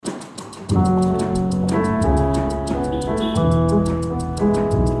Hello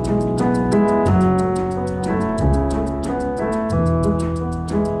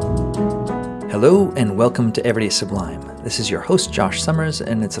and welcome to Everyday Sublime. This is your host Josh Summers,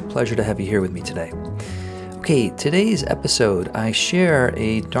 and it's a pleasure to have you here with me today. Okay, today's episode, I share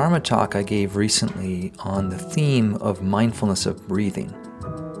a Dharma talk I gave recently on the theme of mindfulness of breathing.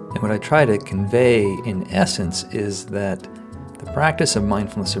 And what I try to convey in essence is that the practice of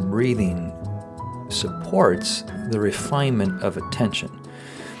mindfulness of breathing supports the refinement of attention.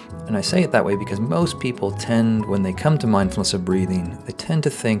 And I say it that way because most people tend, when they come to mindfulness of breathing, they tend to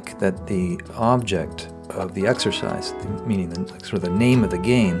think that the object of the exercise, meaning the name of the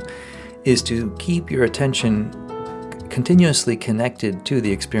game, is to keep your attention continuously connected to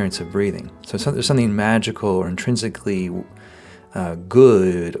the experience of breathing. So there's something magical or intrinsically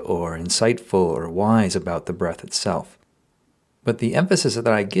good or insightful or wise about the breath itself. But the emphasis that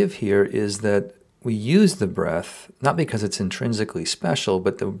I give here is that we use the breath, not because it's intrinsically special,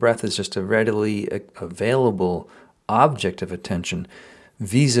 but the breath is just a readily available object of attention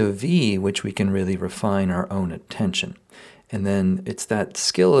vis-a-vis which we can really refine our own attention. And then it's that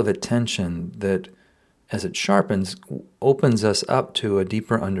skill of attention that, as it sharpens, opens us up to a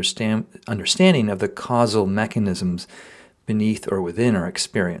deeper understanding of the causal mechanisms beneath or within our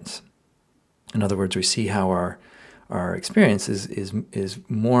experience. In other words, we see how our experience is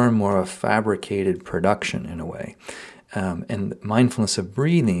more and more a fabricated production in a way. And mindfulness of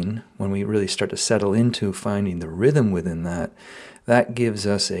breathing, when we really start to settle into finding the rhythm within that gives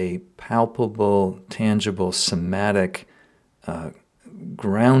us a palpable, tangible, somatic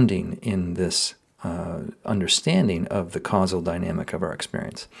grounding in this understanding of the causal dynamic of our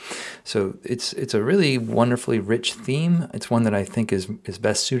experience. So it's a really wonderfully rich theme. It's one that I think is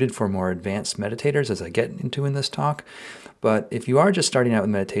best suited for more advanced meditators, as I get into in this talk. But if you are just starting out with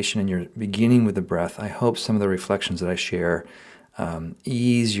meditation and you're beginning with the breath, I hope some of the reflections that I share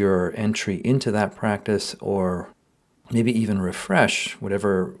ease your entry into that practice, or maybe even refresh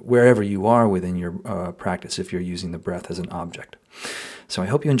wherever you are within your practice if you're using the breath as an object. So I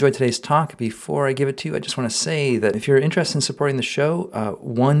hope you enjoyed today's talk. Before I give it to you, I just want to say that if you're interested in supporting the show,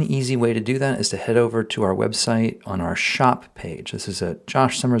 one easy way to do that is to head over to our website on our shop page. This is at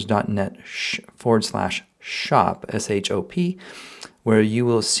joshsummers.net/shop, S-H-O-P, where you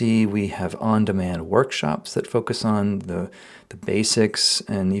will see we have on-demand workshops that focus on the basics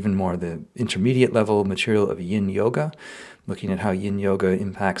and even more the intermediate level material of yin yoga, looking at how yin yoga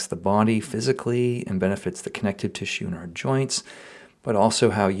impacts the body physically and benefits the connective tissue in our joints, but also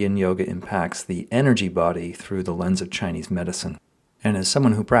how yin yoga impacts the energy body through the lens of Chinese medicine. And as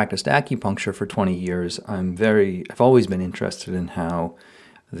someone who practiced acupuncture for 20 years, I've always been interested in how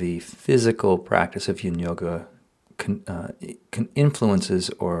the physical practice of yin yoga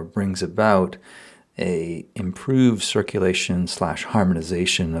influences or brings about a improved circulation /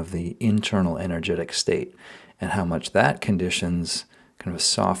 harmonization of the internal energetic state, and how much that conditions kind of a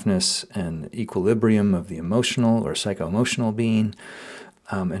softness and equilibrium of the emotional or psycho-emotional being,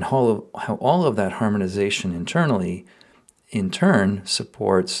 and how all of that harmonization internally, in turn,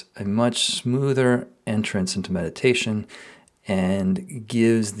 supports a much smoother entrance into meditation and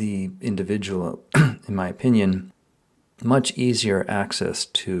gives the individual, in my opinion, much easier access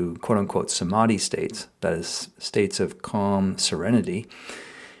to quote-unquote samadhi states, that is, states of calm serenity.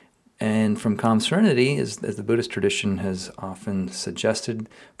 And from calm serenity, as the Buddhist tradition has often suggested,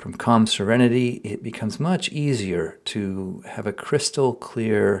 from calm serenity, it becomes much easier to have a crystal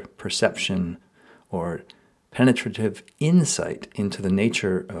clear perception or penetrative insight into the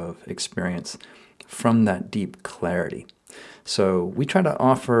nature of experience from that deep clarity. So we try to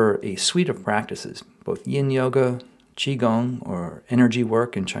offer a suite of practices, both yin yoga, qigong, or energy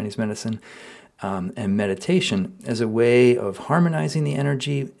work in Chinese medicine, and meditation as a way of harmonizing the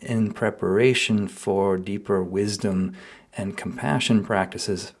energy in preparation for deeper wisdom and compassion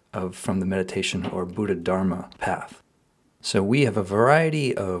practices from the meditation or Buddha Dharma path. So we have a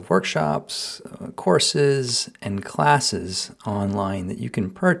variety of workshops, courses, and classes online that you can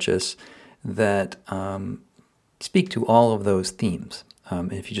purchase that speak to all of those themes.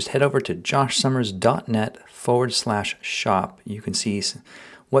 And if you just head over to joshsummers.net/shop, you can see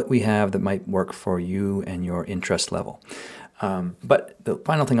what we have that might work for you and your interest level. But the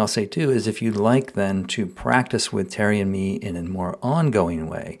final thing I'll say too is if you'd like then to practice with Terry and me in a more ongoing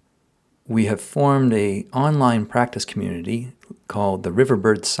way, we have formed an online practice community called the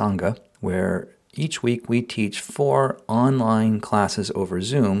Riverbird Sangha, where each week we teach 4 online classes over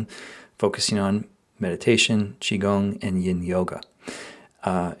Zoom focusing on meditation, qigong, and yin yoga.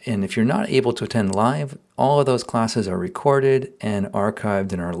 And if you're not able to attend live, all of those classes are recorded and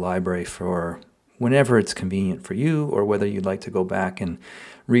archived in our library for whenever it's convenient for you, or whether you'd like to go back and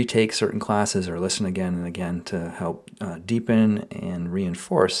retake certain classes or listen again and again to help deepen and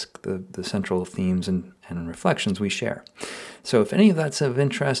reinforce the central themes and reflections we share. So if any of that's of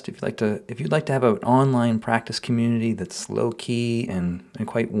interest, if you'd like to have an online practice community that's low key and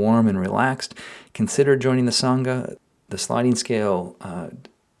quite warm and relaxed, consider joining the Sangha. The sliding scale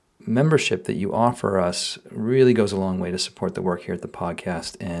membership that you offer us really goes a long way to support the work here at the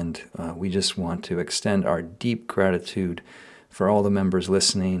podcast, and we just want to extend our deep gratitude for all the members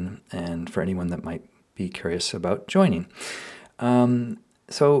listening and for anyone that might be curious about joining.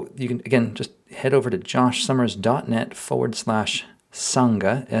 So you can, again, just head over to joshsummers.net/Sangha,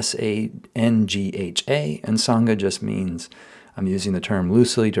 Sangha, and Sangha just means, I'm using the term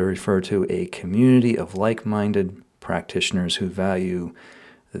loosely to refer to a community of like-minded practitioners who value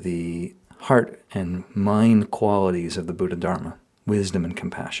the heart and mind qualities of the Buddha Dharma, wisdom and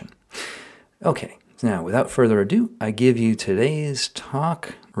compassion. Okay, now without further ado, I give you today's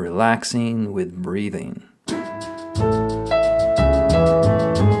talk, Relaxing with Breathing.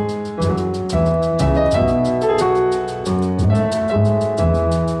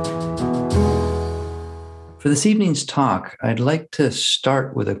 For this evening's talk, I'd like to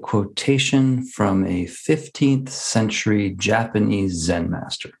start with a quotation from a 15th century Japanese Zen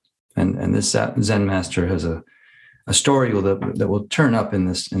master. And this Zen master has a story that will turn up in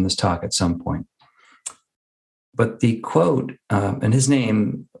this talk at some point. But the quote, and his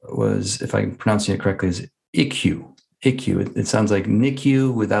name was, if I'm pronouncing it correctly, is Ikkyu. Ikkyu. It sounds like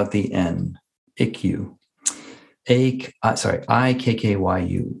Nikyu without the N. Ikkyu. Ikkyu.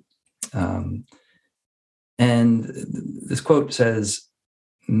 And this quote says,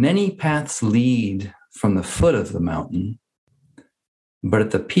 "Many paths lead from the foot of the mountain, but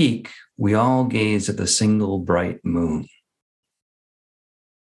at the peak, we all gaze at the single bright moon."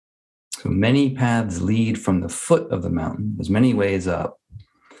 So many paths lead from the foot of the mountain. There's many ways up,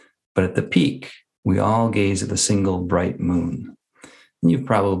 but at the peak, we all gaze at the single bright moon. And you've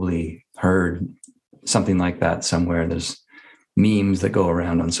probably heard something like that somewhere. There's memes that go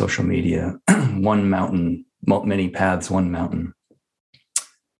around on social media. One mountain, many paths, one mountain.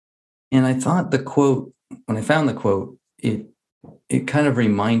 And I thought the quote, when I found the quote, it kind of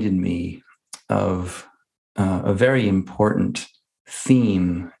reminded me of a very important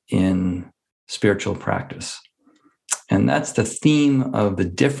theme in spiritual practice. And that's the theme of the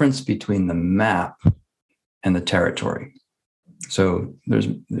difference between the map and the territory. So there's,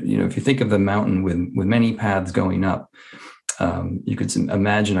 if you think of the mountain with many paths going up, you could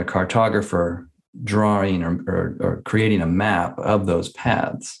imagine a cartographer drawing or creating a map of those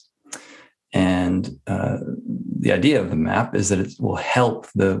paths. And the idea of the map is that it will help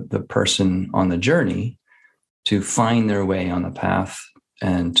the person on the journey to find their way on the path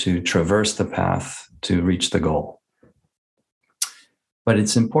and to traverse the path to reach the goal. But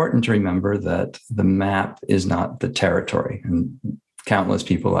it's important to remember that the map is not the territory. And countless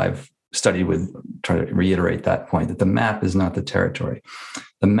people I've studied with try to reiterate that point, that the map is not the territory.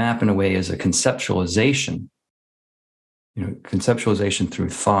 The map, in a way, is a conceptualization, conceptualization through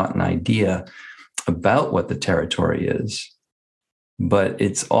thought and idea about what the territory is. But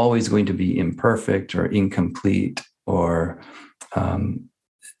it's always going to be imperfect or incomplete or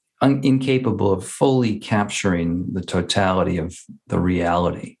incapable of fully capturing the totality of the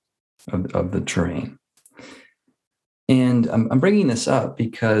reality of the terrain. And I'm bringing this up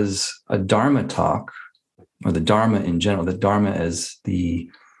because a Dharma talk, or the Dharma in general, the Dharma as the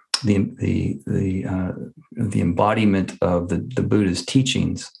embodiment of the Buddha's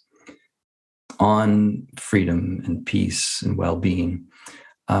teachings on freedom and peace and well-being.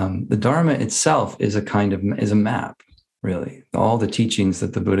 The Dharma itself is a map, really. All the teachings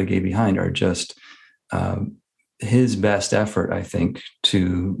that the Buddha gave behind are just his best effort, I think,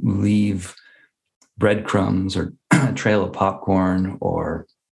 to leave breadcrumbs or a trail of popcorn or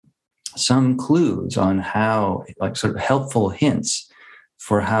some clues on how, like sort of helpful hints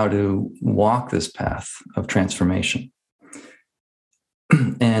for how to walk this path of transformation.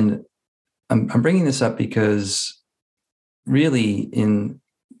 And I'm bringing this up because really in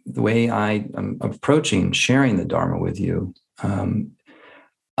the way I'm approaching sharing the Dharma with you, I'm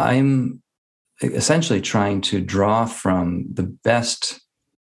essentially trying to draw from the best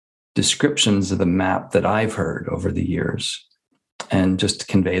descriptions of the map that I've heard over the years and just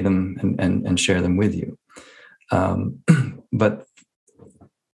convey them and share them with you. But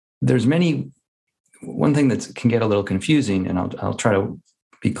there's one thing that can get a little confusing, and I'll try to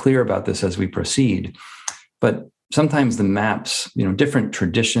be clear about this as we proceed. But sometimes the maps, different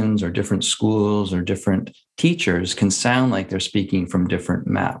traditions or different schools or different teachers can sound like they're speaking from different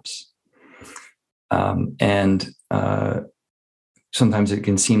maps. And sometimes it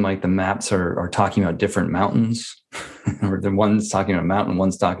can seem like the maps are talking about different mountains, or the one's talking about a mountain,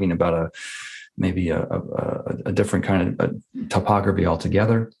 one's talking about maybe a different kind of topography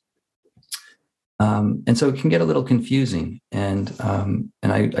altogether. And so it can get a little confusing. And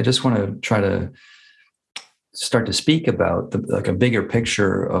I just want to try to start to speak about like a bigger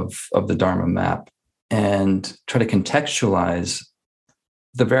picture of the Dharma map and try to contextualize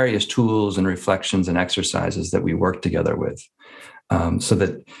the various tools and reflections and exercises that we work together with. So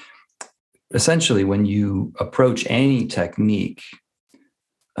that essentially when you approach any technique,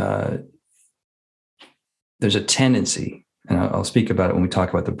 there's a tendency, and I'll speak about it when we talk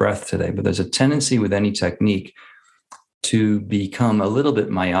about the breath today, but there's a tendency with any technique to become a little bit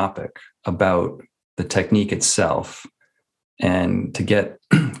myopic about the technique itself and to get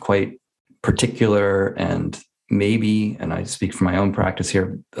quite particular and maybe, and I speak from my own practice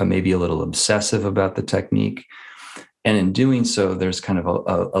here, maybe a little obsessive about the technique. And in doing so, there's kind of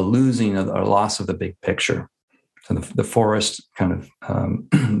a losing or loss of the big picture. So the forest kind of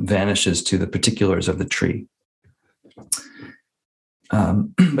vanishes to the particulars of the tree.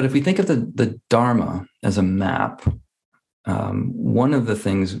 But if we think of the Dharma as a map, one of the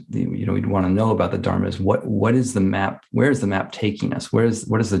things we'd want to know about the Dharma is what is the map? Where is the map taking us? What is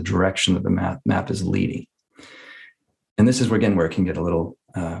the direction that the map is leading? And this is where it can get a little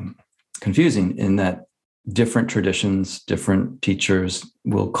confusing in that different traditions, different teachers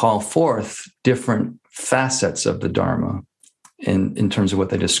will call forth different facets of the Dharma in terms of what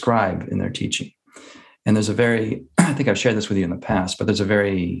they describe in their teaching. And there's I think I've shared this with you in the past, but there's a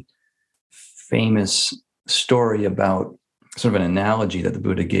very famous story about sort of an analogy that the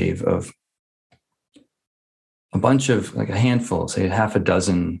Buddha gave of a bunch of, like a handful, say half a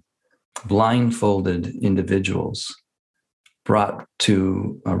dozen blindfolded individuals brought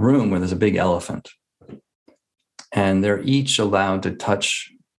to a room where there's a big elephant. And they're each allowed to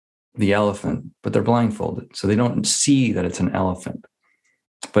touch the elephant, but they're blindfolded. So they don't see that it's an elephant.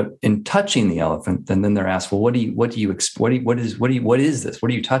 But in touching the elephant, then they're asked, well, what is this?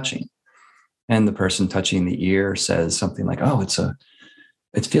 What are you touching? And the person touching the ear says something like, oh,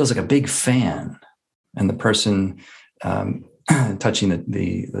 it feels like a big fan. And the person touching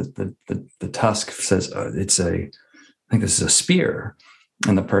the tusk says, I think this is a spear.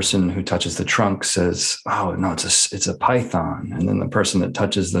 And the person who touches the trunk says, oh, no, it's a python. And then the person that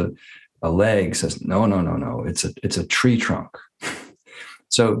touches a leg says, no, it's a tree trunk.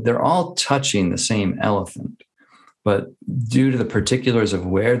 So they're all touching the same elephant, but due to the particulars of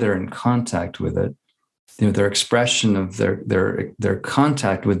where they're in contact with it, their expression of their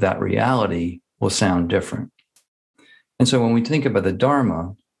contact with that reality will sound different. And so when we think about the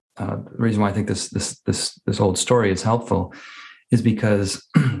Dharma, the reason why I think this old story is helpful is because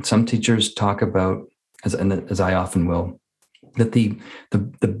some teachers talk about, as I often will, that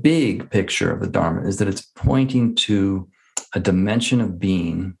the big picture of the Dharma is that it's pointing to a dimension of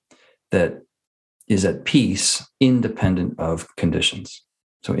being that is at peace, independent of conditions.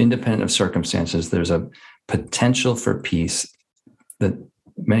 So independent of circumstances, there's a potential for peace that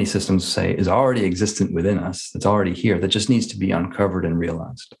many systems say is already existent within us, that's already here, that just needs to be uncovered and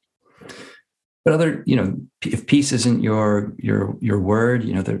realized. But if peace isn't your word,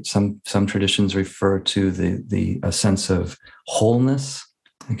 there some traditions refer to a sense of wholeness,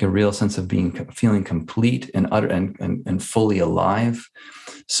 like a real sense of feeling complete and utter and fully alive.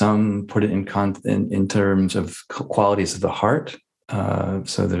 Some put it in terms of qualities of the heart.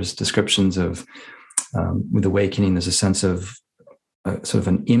 So there's descriptions of with awakening, there's a sense of sort of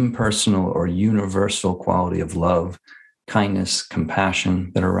an impersonal or universal quality of love, kindness,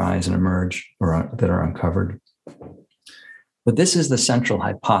 compassion that arise and emerge or that are uncovered. But this is the central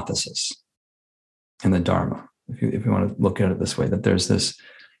hypothesis in the Dharma, if you want to look at it this way, that there's this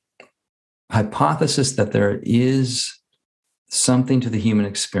hypothesis that there is something to the human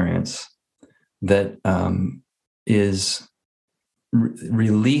experience that is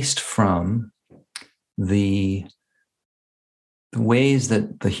released from the ways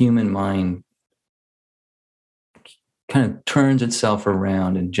that the human mind kind of turns itself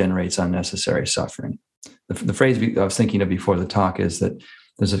around and generates unnecessary suffering. The phrase I was thinking of before the talk is that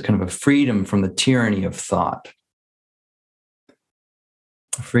there's a kind of a freedom from the tyranny of thought.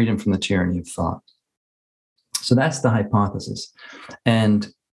 Freedom from the tyranny of thought. So that's the hypothesis. And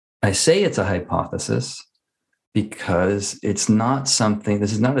I say it's a hypothesis because it's not something,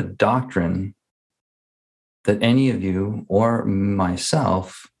 this is not a doctrine that any of you or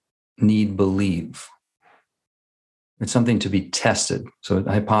myself need believe. It's something to be tested. So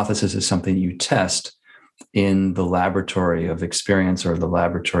a hypothesis is something you test in the laboratory of experience or the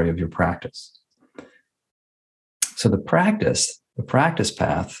laboratory of your practice. So the practice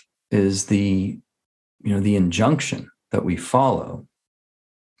path is the injunction that we follow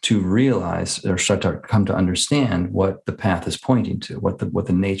to realize or start to come to understand what the path is pointing to, what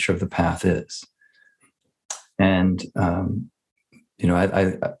the nature of the path is. And I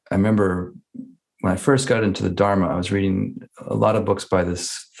remember when I first got into the Dharma, I was reading a lot of books by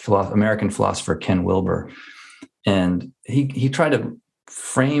this American philosopher Ken Wilber, and he tried to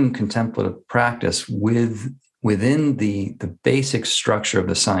frame contemplative practice within the basic structure of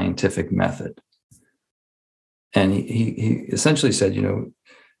the scientific method. And he essentially said,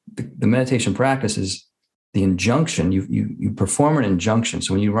 the meditation practice is the injunction. You perform an injunction.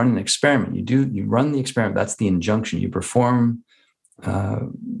 So when you run an experiment, you run the experiment. That's the injunction. You perform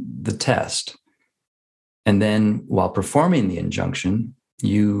the test, and then while performing the injunction,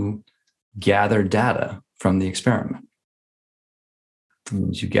 you gather data from the experiment. And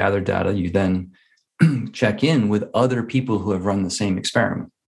as you gather data, you then check in with other people who have run the same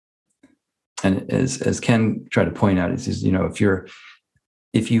experiment. And as Ken tried to point out, he says,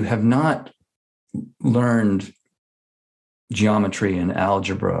 if you have not learned geometry and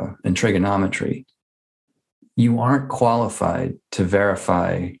algebra and trigonometry, you aren't qualified to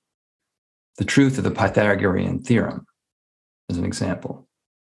verify the truth of the Pythagorean theorem, as an example.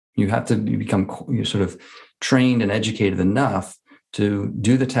 You're sort of trained and educated enough to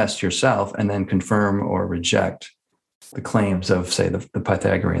do the test yourself and then confirm or reject the claims of, say, the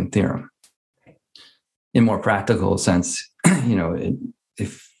Pythagorean theorem. In more practical sense,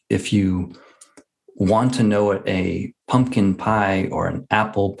 if you want to know what a pumpkin pie or an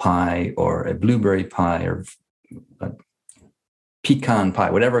apple pie or a blueberry pie or a pecan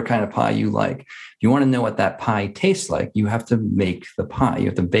pie, whatever kind of pie you like, if you want to know what that pie tastes like, you have to make the pie. You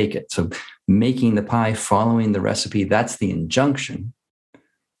have to bake it. So making the pie, following the recipe, that's the injunction.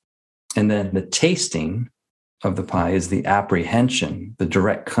 And then the tasting of the pie is the apprehension, the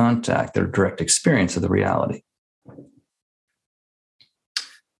direct contact, the direct experience of the reality.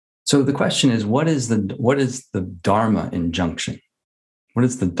 So the question is, what is the Dharma injunction? What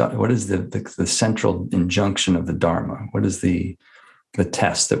is the central injunction of the Dharma? What is the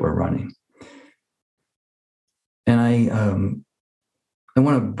test that we're running? And I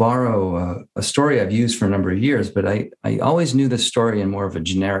want to borrow a story I've used for a number of years, but I always knew this story in more of a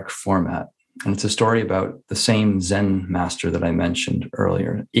generic format. And it's a story about the same Zen master that I mentioned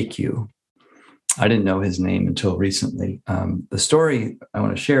earlier, Ikkyu. I didn't know his name until recently. The story I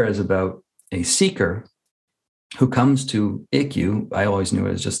want to share is about a seeker who comes to Ikkyu. I always knew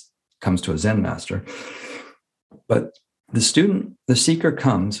it as just comes to a Zen master. But the seeker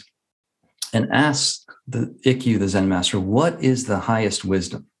comes and asks the Ikkyu, the Zen master, what is the highest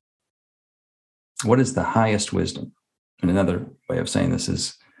wisdom? What is the highest wisdom? And another way of saying this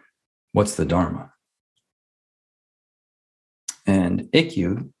is, what's the Dharma? And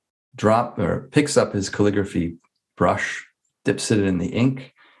Ikkyu picks up his calligraphy brush, dips it in the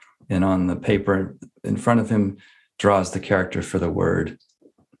ink, and on the paper in front of him draws the character for the word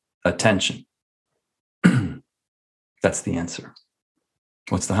attention. That's the answer.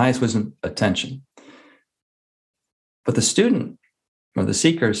 What's the highest wisdom? Attention. But the student or the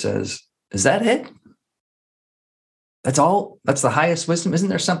seeker says, is that it? That's all? That's the highest wisdom? Isn't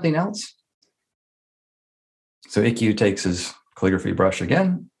there something else? So Ikkyu takes his calligraphy brush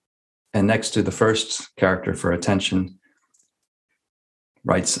again, and next to the first character for attention,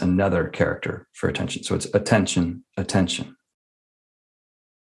 writes another character for attention. So it's attention, attention.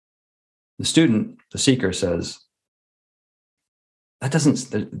 The student, the seeker, says, that doesn't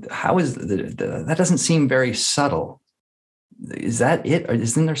seem very subtle. Is that it? Or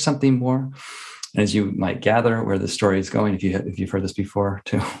isn't there something more? And as you might gather where the story is going, if you've heard this before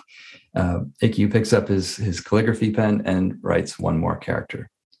too, Ikkyu picks up his calligraphy pen and writes one more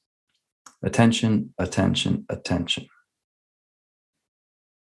character. Attention, attention, attention.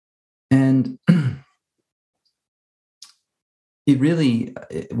 And it really,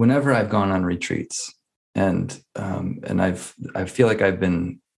 whenever I've gone on retreats, and I feel like I've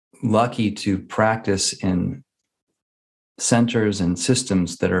been lucky to practice in centers and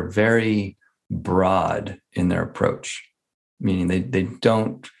systems that are very broad in their approach, meaning they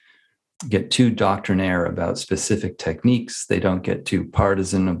don't get too doctrinaire about specific techniques. They don't get too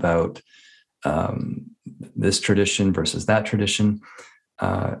partisan about this tradition versus that tradition.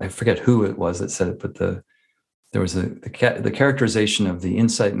 I forget who it was that said it, but there was the characterization of the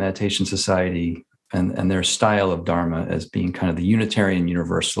Insight Meditation Society and their style of Dharma as being kind of the Unitarian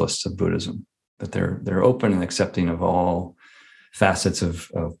Universalists of Buddhism. that they're open and accepting of all facets of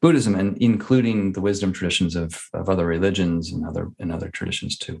Buddhism, and including the wisdom traditions of other religions and other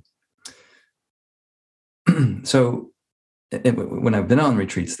traditions too. So when I've been on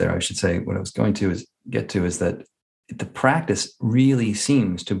retreats there, I should say, what I was going to get to is that the practice really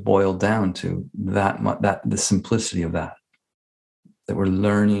seems to boil down to that the simplicity of that we're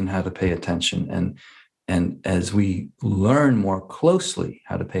learning how to pay attention. And as we learn more closely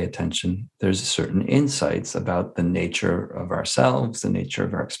how to pay attention, there's certain insights about the nature of ourselves, the nature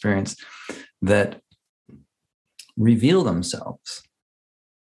of our experience, that reveal themselves,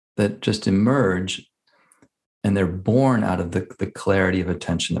 that just emerge, and they're born out of the clarity of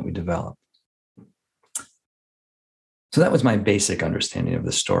attention that we develop. So that was my basic understanding of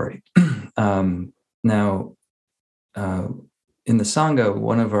the story. Now, in the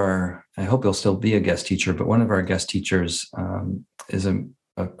Sangha, I hope he'll still be a guest teacher, but one of our guest teachers is a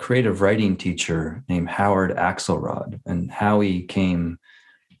creative writing teacher named Howard Axelrod. And Howie came,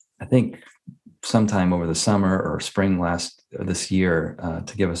 I think, sometime over the summer or spring this year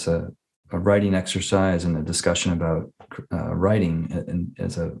to give us a writing exercise and a discussion about writing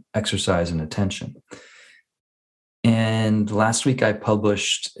as an exercise in attention. And last week I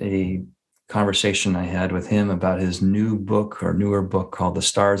published a conversation I had with him about his newer book called The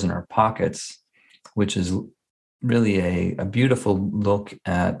Stars in Our Pockets, which is really a beautiful look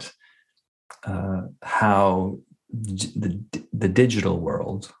at how the digital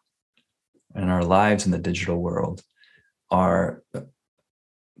world and our lives in the digital world are,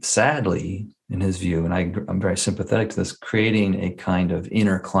 sadly, in his view, and I'm very sympathetic to this, creating a kind of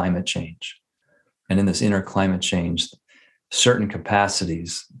inner climate change. And in this inner climate change, certain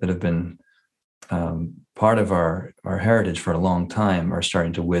capacities that have been part of our heritage for a long time are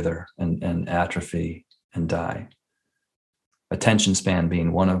starting to wither and atrophy and die. Attention span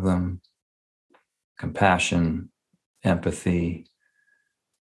being one of them, compassion, empathy,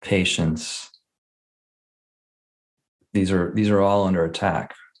 patience. These are all under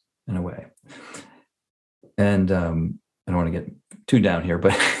attack in a way. And I don't want to get too down here,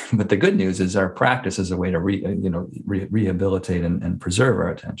 but the good news is our practice is a way to rehabilitate and preserve our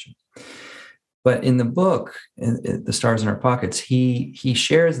attention. But in the book, The Stars in Our Pockets, he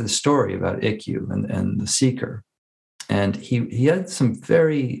shares the story about Ikkyu and the seeker. And he had some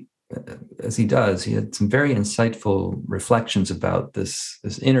very, as he does, he had some very insightful reflections about this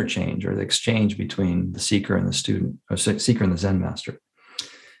interchange or the exchange between the seeker and the student, or seeker and the Zen master.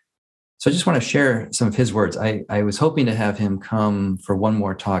 So I just want to share some of his words. I was hoping to have him come for one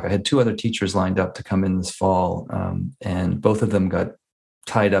more talk. I had two other teachers lined up to come in this fall, and both of them got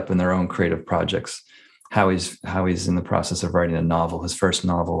tied up in their own creative projects. Howie's in the process of writing a novel, his first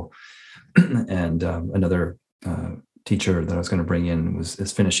novel, and another teacher that I was going to bring in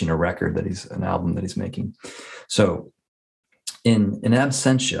is finishing an album that he's making. So in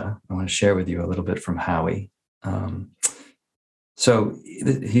absentia, I want to share with you a little bit from Howie. So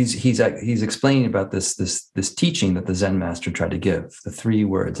he's explaining about this teaching that the Zen master tried to give, the 3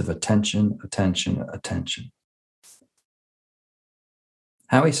 words of attention, attention, attention.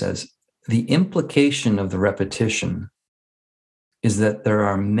 Howie says, the implication of the repetition is that there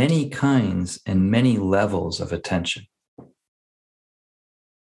are many kinds and many levels of attention.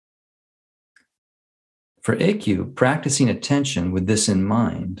 For Ikkyu, practicing attention with this in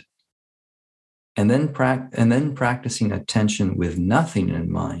mind, and then practicing attention with nothing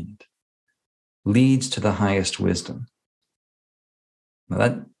in mind, leads to the highest wisdom.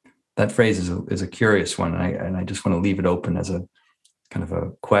 Now that phrase is a curious one, and I just want to leave it open as a kind of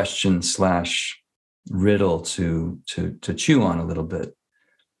a question / riddle to chew on a little bit.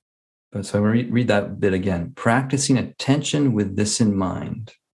 But so I'm going to read that bit again. Practicing attention with this in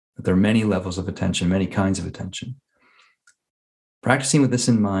mind, that there are many levels of attention, many kinds of attention. Practicing with this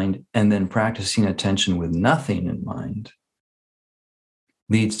in mind, and then practicing attention with nothing in mind,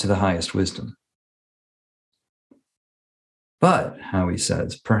 leads to the highest wisdom. But, Howie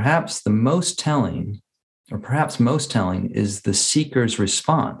says, perhaps most telling is the seeker's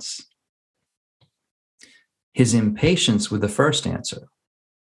response, his impatience with the first answer,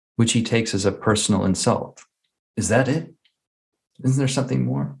 which he takes as a personal insult. Is that it? Isn't there something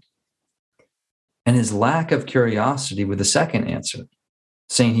more? And his lack of curiosity with the second answer,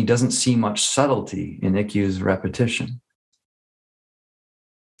 saying he doesn't see much subtlety in Ikkyu's repetition.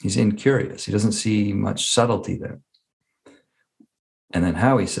 He's incurious. He doesn't see much subtlety there. And then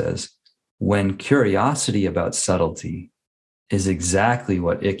Howie says, when curiosity about subtlety is exactly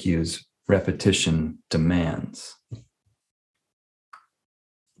what Ikkyu's repetition demands.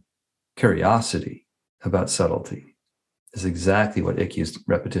 Curiosity about subtlety is exactly what Ikkyu's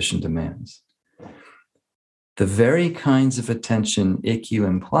repetition demands. the very kinds of attention ICU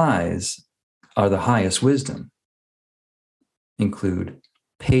implies are the highest wisdom, include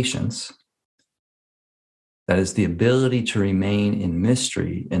patience, that is the ability to remain in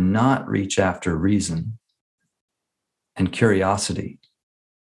mystery and not reach after reason, and curiosity.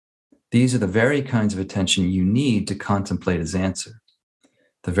 These are the very kinds of attention you need to contemplate his answer,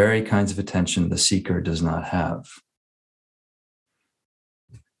 the very kinds of attention the seeker does not have.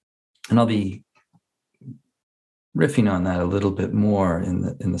 And I'll be riffing on that a little bit more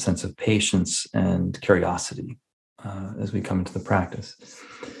in the sense of patience and curiosity as we come into the practice.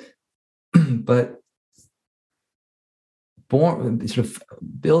 But sort of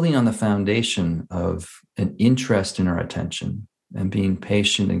building on the foundation of an interest in our attention and being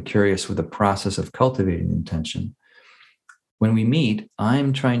patient and curious with the process of cultivating intention. When we meet,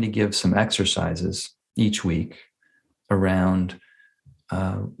 I'm trying to give some exercises each week around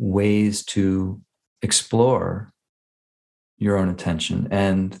ways to explore your own attention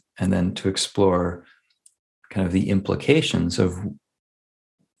and then to explore kind of the implications of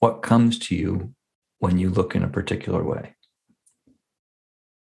what comes to you when you look in a particular way.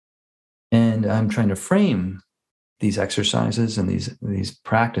 And I'm trying to frame these exercises and these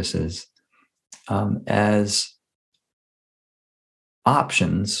practices as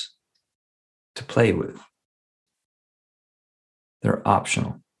options to play with. They're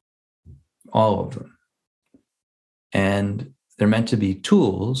optional, all of them. And they're meant to be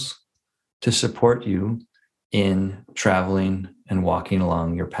tools to support you in traveling and walking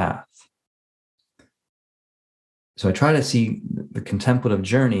along your path. So I try to see the contemplative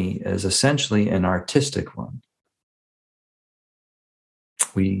journey as essentially an artistic one.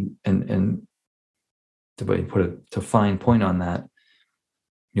 And to put a fine point on that,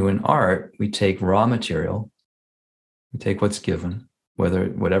 in art, we take raw material, we take what's given,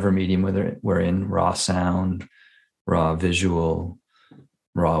 whatever medium, whether we're in raw sound, raw visual,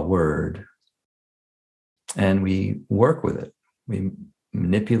 raw word, and we work with it. We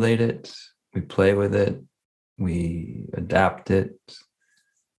manipulate it, we play with it, we adapt it.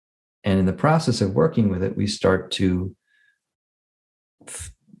 And in the process of working with it, we start to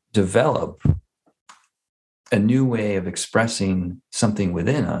develop a new way of expressing something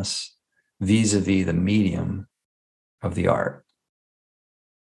within us vis-a-vis the medium of the art.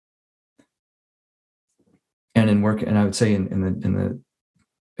 And in work, and I would say in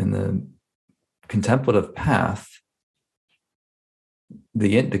the contemplative path,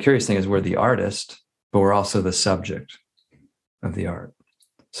 the curious thing is we're the artist, but we're also the subject of the art.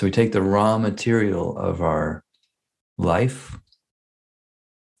 So we take the raw material of our life,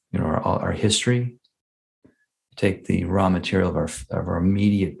 our history, take the raw material of our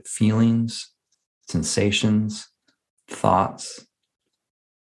immediate feelings, sensations, thoughts,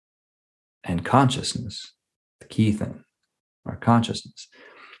 and consciousness, the key thing, our consciousness.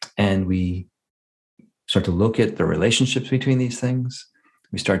 And we start to look at the relationships between these things.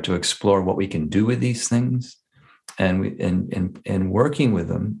 We start to explore what we can do with these things, and working with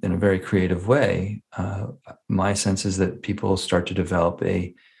them in a very creative way. My sense is that people start to develop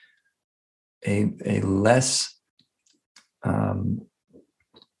a less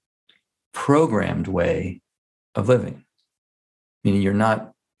programmed way of living. Meaning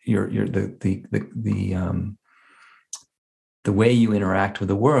the way you interact with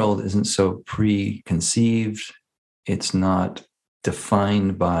the world isn't so preconceived. It's not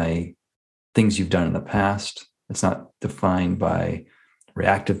defined by things you've done in the past. It's not defined by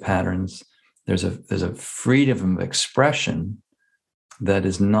reactive patterns. There's a freedom of expression that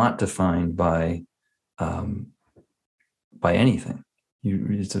is not defined by anything.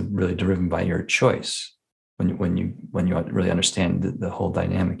 It's really driven by your choice when you really understand the whole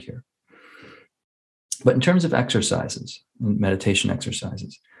dynamic here. But in terms of exercises, meditation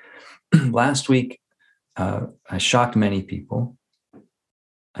exercises, last week I shocked many people.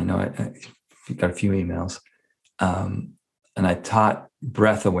 I know I got a few emails, and I taught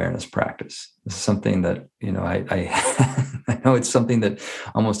breath awareness practice. This is something that I I know it's something that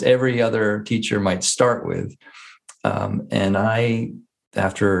almost every other teacher might start with, and I,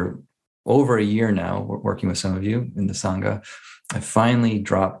 after over a year now working with some of you in the Sangha, I finally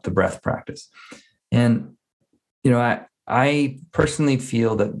dropped the breath practice. And I personally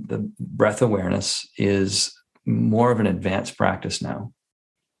feel that the breath awareness is more of an advanced practice now.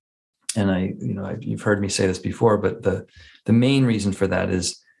 And you've heard me say this before, but the main reason for that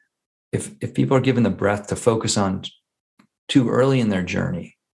is if people are given the breath to focus on too early in their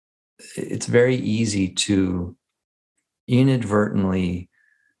journey, it's very easy to inadvertently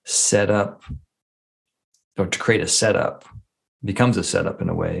set up, or to create a setup, becomes a setup in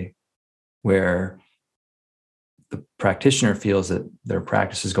a way where the practitioner feels that their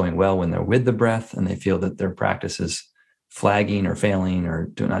practice is going well when they're with the breath, and they feel that their practice is flagging or failing or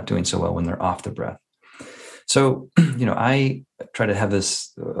not doing so well when they're off the breath. So, I try to have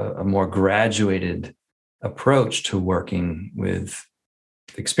this a more graduated approach to working with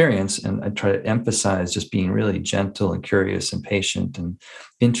experience, and I try to emphasize just being really gentle and curious and patient and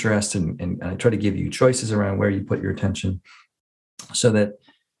interested, and I try to give you choices around where you put your attention, so that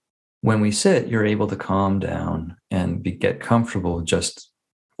when we sit, you're able to calm down and get comfortable with just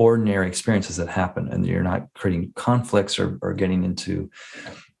ordinary experiences that happen, and you're not creating conflicts or getting into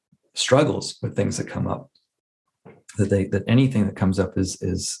struggles with things that come up. That anything that comes up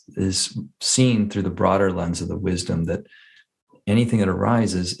is seen through the broader lens of the wisdom that anything that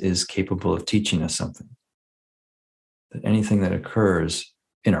arises is capable of teaching us something. That anything that occurs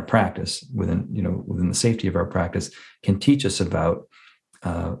in our practice, within the safety of our practice, can teach us about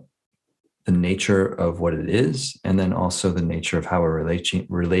the nature of what it is, and then also the nature of how we're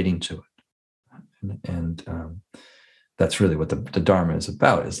relating to it. And that's really what the Dharma is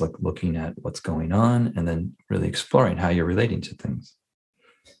about, is like looking at what's going on and then really exploring how you're relating to things.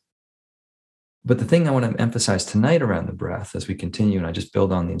 But the thing I want to emphasize tonight around the breath, as we continue, and I just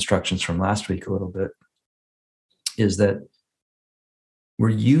build on the instructions from last week a little bit, is that we're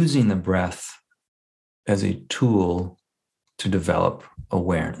using the breath as a tool to develop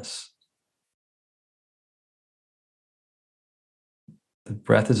awareness. The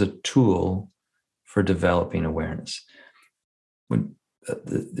breath is a tool for developing awareness.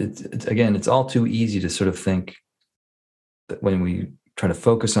 It's all too easy to sort of think that when we try to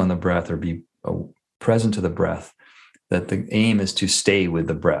focus on the breath or be present to the breath, that the aim is to stay with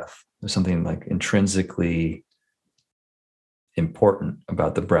the breath. There's something like intrinsically important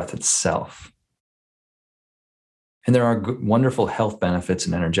about the breath itself. And there are wonderful health benefits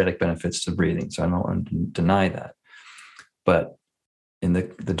and energetic benefits to breathing, so I don't want to deny that. But in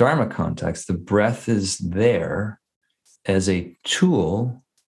the Dharma context, the breath is there as a tool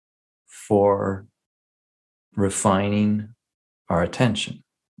for refining our attention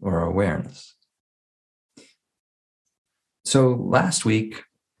or our awareness. So last week,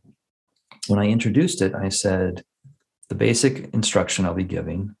 when I introduced it, I said the basic instruction I'll be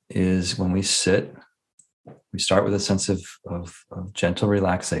giving is when we sit, we start with a sense of gentle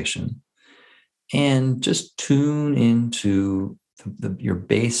relaxation, and just tune into your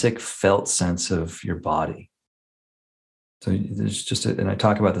basic felt sense of your body. So there's just, and I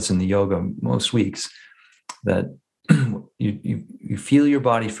talk about this in the yoga most weeks, that you feel your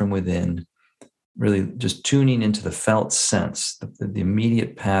body from within, really just tuning into the felt sense, the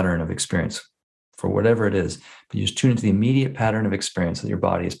immediate pattern of experience for whatever it is, but you just tune into the immediate pattern of experience that your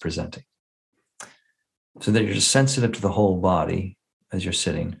body is presenting. So that you're just sensitive to the whole body as you're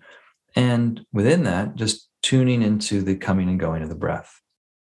sitting. And within that, just tuning into the coming and going of the breath.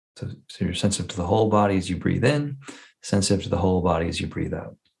 So you're sensitive to the whole body as you breathe in, sensitive to the whole body as you breathe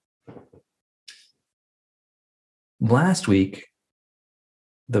out. Last week,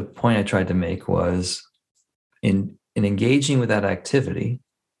 the point I tried to make was in engaging with that activity,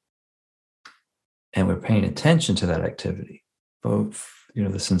 and we're paying attention to that activity, both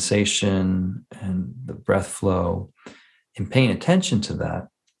the sensation and the breath flow, in paying attention to that,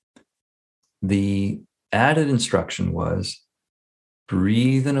 the added instruction was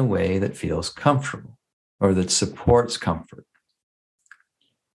breathe in a way that feels comfortable or that supports comfort.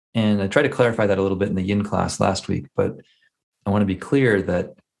 And I tried to clarify that a little bit in the yin class last week, but I want to be clear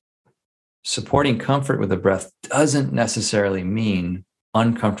that supporting comfort with the breath doesn't necessarily mean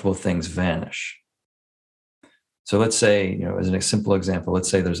uncomfortable things vanish. So let's say, as a simple example, let's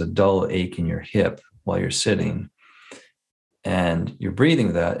say there's a dull ache in your hip while you're sitting, and you're breathing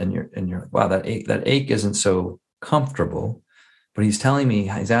with that, and you're like, wow, that ache isn't so comfortable. But he's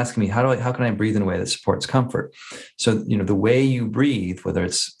asking me, how can I breathe in a way that supports comfort? So, the way you breathe, whether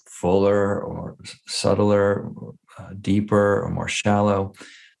it's fuller or subtler, deeper or more shallow,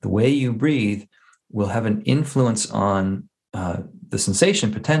 the way you breathe will have an influence on the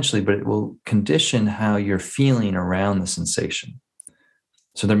sensation potentially, but it will condition how you're feeling around the sensation.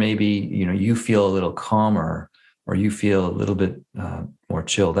 So there may be, you feel a little calmer, or you feel a little bit more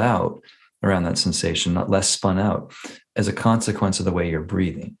chilled out around that sensation, not less spun out, as a consequence of the way you're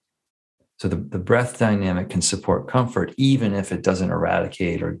breathing. So the breath dynamic can support comfort, even if it doesn't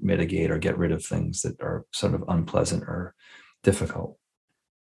eradicate or mitigate or get rid of things that are sort of unpleasant or difficult.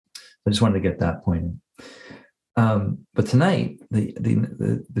 I just wanted to get that point in. But tonight,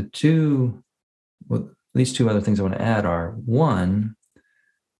 the two, well, at least two other things I want to add are, one,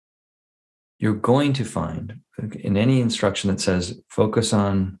 you're going to find in any instruction that says focus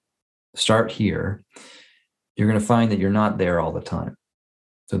on, start here, you're going to find that you're not there all the time.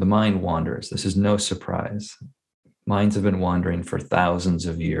 So the mind wanders. This is no surprise. Minds have been wandering for thousands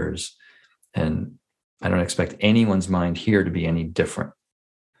of years, and I don't expect anyone's mind here to be any different.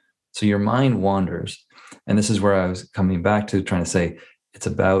 So your mind wanders. And this is where I was coming back to trying to say it's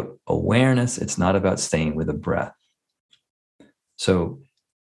about awareness. It's not about staying with the breath. So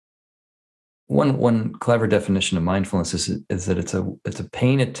one clever definition of mindfulness is that it's a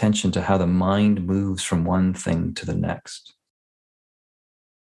paying attention to how the mind moves from one thing to the next.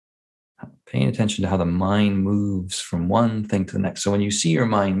 Paying attention to how the mind moves from one thing to the next. So when you see your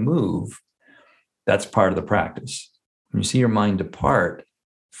mind move, that's part of the practice. When you see your mind depart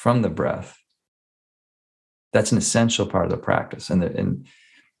from the breath, that's an essential part of the practice. And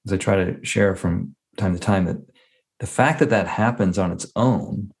as I try to share from time to time, that the fact that that happens on its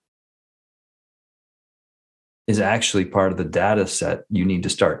own is actually part of the data set you need to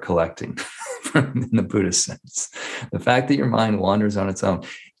start collecting in the Buddhist sense. The fact that your mind wanders on its own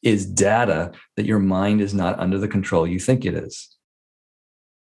is data that your mind is not under the control you think it is.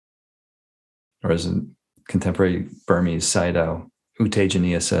 Or as in contemporary Burmese Sayadaw, U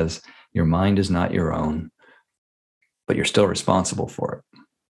Tejaniya says, your mind is not your own, but you're still responsible for it.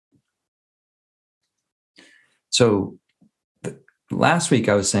 So last week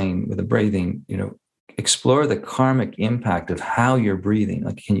I was saying with the breathing, explore the karmic impact of how you're breathing.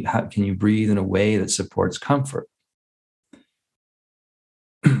 Like, can you breathe in a way that supports comfort?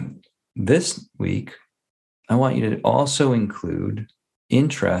 This week, I want you to also include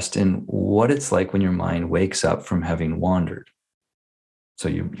interest in what it's like when your mind wakes up from having wandered. So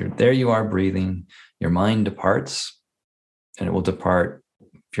you're there, you are breathing, your mind departs, and it will depart.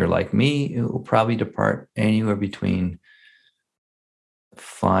 If you're like me, it will probably depart anywhere between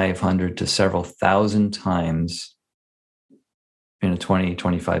 500 to several thousand times in a 20,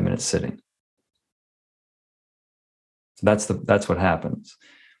 25 minute sitting. So that's what happens.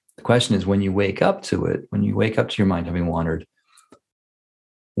 The question is, when you wake up to it, when you wake up to your mind having wandered,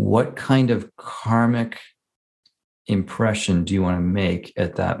 what kind of karmic impression do you want to make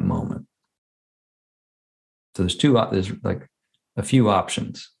at that moment? So there's like a few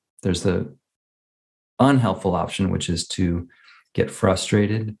options. There's the unhelpful option, which is to get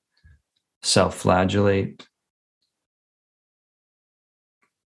frustrated, self-flagellate,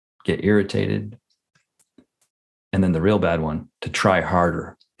 get irritated, and then the real bad one, to try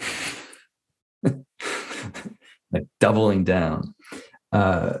harder, like doubling down.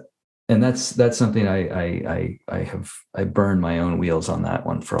 And that's something I burned my own wheels on that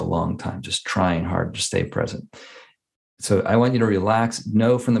one for a long time, just trying hard to stay present. So I want you to relax,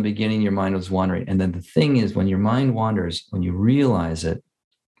 know from the beginning your mind was wandering. And then the thing is, when your mind wanders, when you realize it,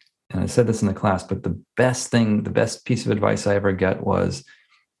 and I said this in the class, but the best piece of advice I ever got was,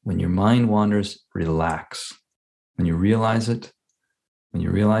 when your mind wanders, relax. When you realize it, when you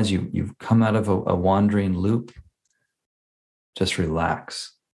realize you've come out of a wandering loop, just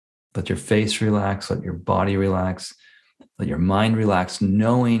relax. Let your face relax, let your body relax, let your mind relax,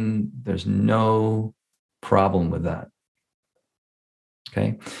 knowing there's no problem with that.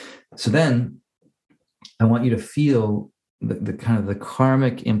 Okay. So then I want you to feel the kind of the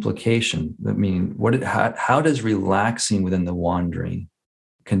karmic implication. That meaning, how does relaxing within the wandering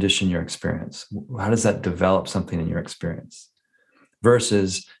condition your experience? How does that develop something in your experience?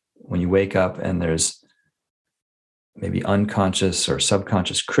 Versus when you wake up and there's maybe unconscious or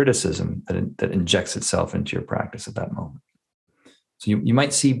subconscious criticism that injects itself into your practice at that moment. So you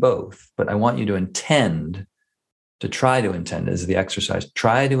might see both, but I want you to try to intend as the exercise,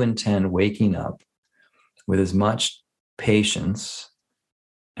 try to intend waking up with as much patience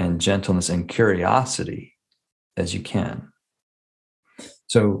and gentleness and curiosity as you can.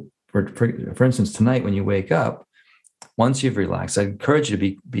 So for instance, tonight when you wake up, once you've relaxed, I encourage you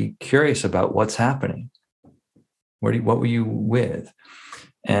to be curious about what's happening. What were you with?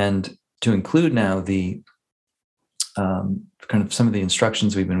 And to include now the kind of some of the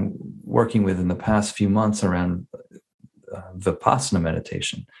instructions we've been working with in the past few months around Vipassana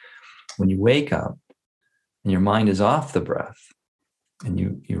meditation. When you wake up and your mind is off the breath and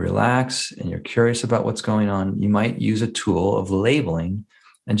you relax and you're curious about what's going on, you might use a tool of labeling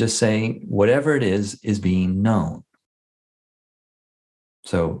and just saying whatever it is being known.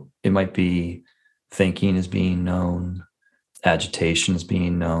 So it might be thinking is being known, agitation is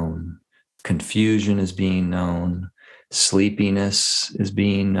being known, confusion is being known, sleepiness is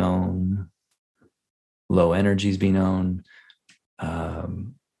being known, low energy is being known,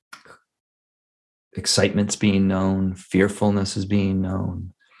 excitement's being known, fearfulness is being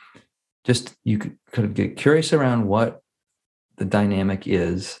known. Just you could kind of get curious around what the dynamic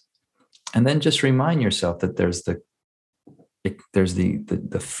is, And then just remind yourself that there's the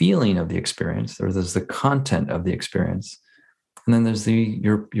feeling of the experience, or there's the content of the experience, and then there's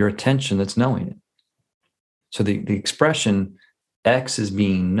your attention that's knowing it. So the expression X is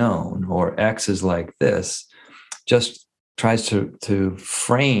being known, or X is like this, just tries to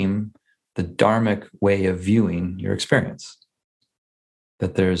frame the dharmic way of viewing your experience.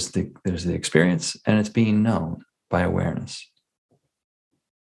 That there's the experience and it's being known by awareness.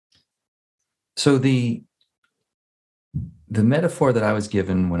 So the metaphor that I was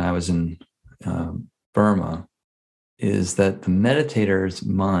given when I was in Burma is that the meditator's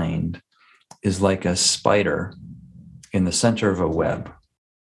mind is like a spider in the center of a web.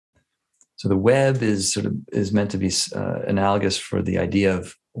 So the web is meant to be analogous for the idea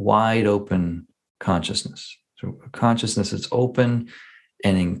of wide open consciousness. So a consciousness that's open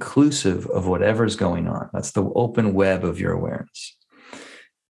and inclusive of whatever's going on. That's the open web of your awareness.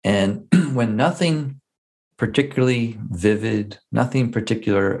 And when nothing particularly vivid, nothing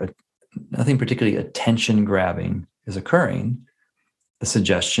particularly attention grabbing is occurring, the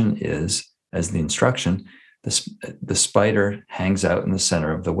suggestion is, as the instruction, the spider hangs out in the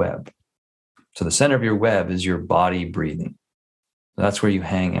center of the web. So the center of your web is your body breathing. That's where you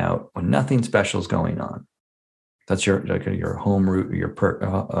hang out when nothing special is going on. That's your home route, your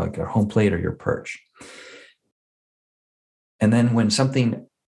home plate, or your perch. And then when something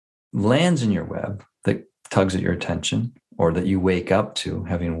lands in your web that tugs at your attention, or that you wake up to,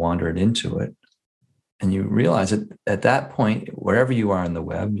 having wandered into it, and you realize that at that point, wherever you are in the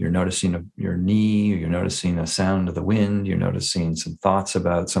web, you're noticing your knee, or you're noticing a sound of the wind, you're noticing some thoughts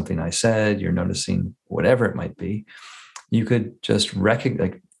about something I said, you're noticing whatever it might be. You could just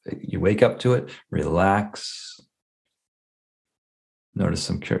recognize, you wake up to it, relax, notice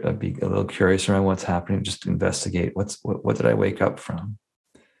be a little curious around what's happening, just investigate what did I wake up from?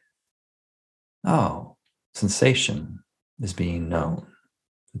 Oh, sensation is being known.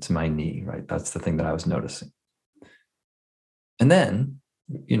 It's my knee, right? That's the thing that I was noticing. And then,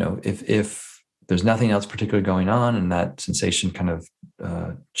 if there's nothing else particularly going on and that sensation kind of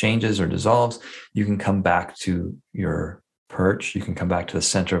changes or dissolves, you can come back to your perch. You can come back to the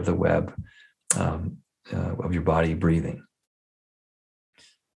center of the web of your body breathing.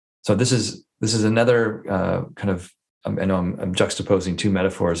 So this is another kind of, I know I'm juxtaposing two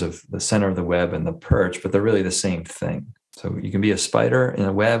metaphors of the center of the web and the perch, but they're really the same thing. So you can be a spider in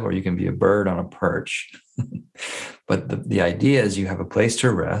a web, or you can be a bird on a perch. But the idea is you have a place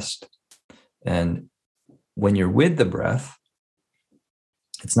to rest. And when you're with the breath,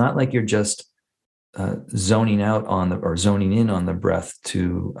 it's not like you're just zoning out on or zoning in on the breath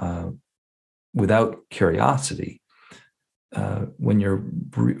without curiosity. When you're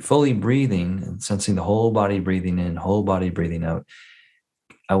fully breathing and sensing the whole body breathing in, whole body breathing out,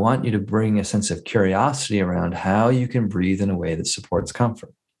 I want you to bring a sense of curiosity around how you can breathe in a way that supports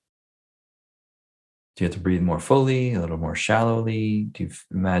comfort. Do you have to breathe more fully, a little more shallowly? Do you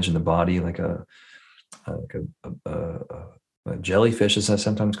imagine the body like a jellyfish, as I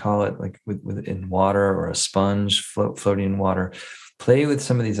sometimes call it, like in water, or a sponge floating in water? Play with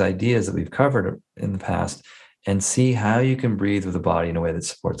some of these ideas that we've covered in the past and see how you can breathe with the body in a way that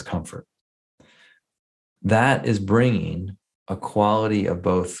supports comfort. That is bringing a quality of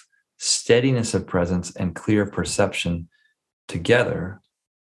both steadiness of presence and clear perception together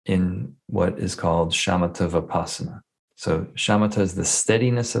in what is called shamatha vipassana. So shamatha is the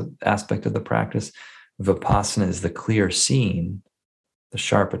steadiness aspect of the practice. Vipassana is the clear seeing, the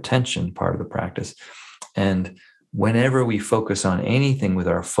sharp attention part of the practice. And whenever we focus on anything with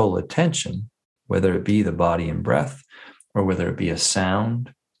our full attention, whether it be the body and breath, or whether it be a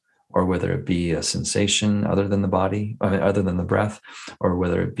sound, or whether it be a sensation other than the body, other than the breath, or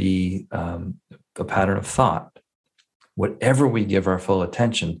whether it be a pattern of thought, whatever we give our full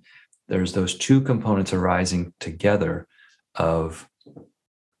attention, there's those two components arising together of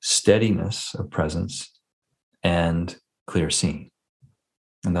steadiness of presence and clear seeing.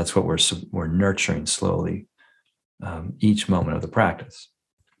 And that's what we're nurturing slowly each moment of the practice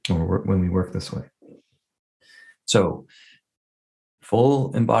when we work this way. So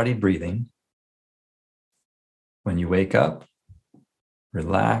full embodied breathing. When you wake up,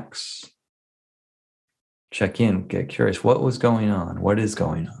 relax, check in, get curious. What was going on? What is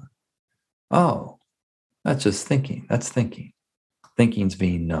going on? Oh, that's just thinking. That's thinking. Thinking's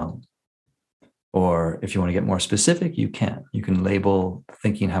being known. Or if you want to get more specific, you can. You can label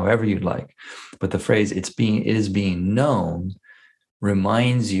thinking however you'd like. But the phrase it is being known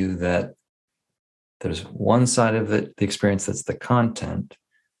reminds you that there's one side of it, the experience, that's the content,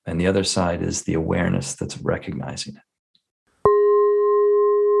 and the other side is the awareness that's recognizing it.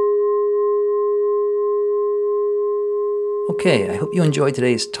 Okay, I hope you enjoyed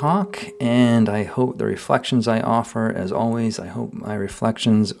today's talk, and I hope the reflections I offer, as always, I hope my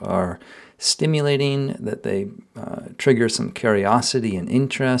reflections are stimulating, that they trigger some curiosity and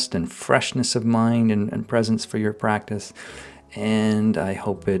interest and freshness of mind and presence for your practice. And I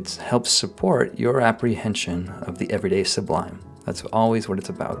hope it helps support your apprehension of the everyday sublime. That's always what it's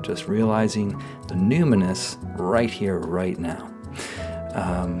about, just realizing the numinous right here, right now.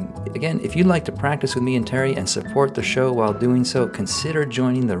 Again, if you'd like to practice with me and Terry and support the show while doing so, consider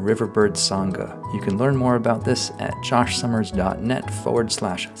joining the Riverbird Sangha. You can learn more about this at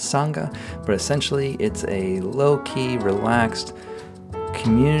joshsummers.net/Sangha, but essentially it's a low-key, relaxed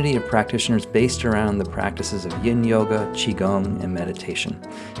community of practitioners based around the practices of yin yoga, qigong, and meditation.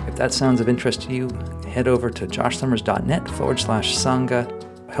 If that sounds of interest to you, head over to joshsummers.net/Sangha.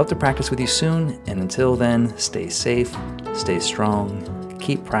 I hope to practice with you soon, and until then, stay safe, stay strong,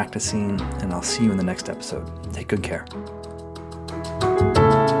 keep practicing, and I'll see you in the next episode. Take good care.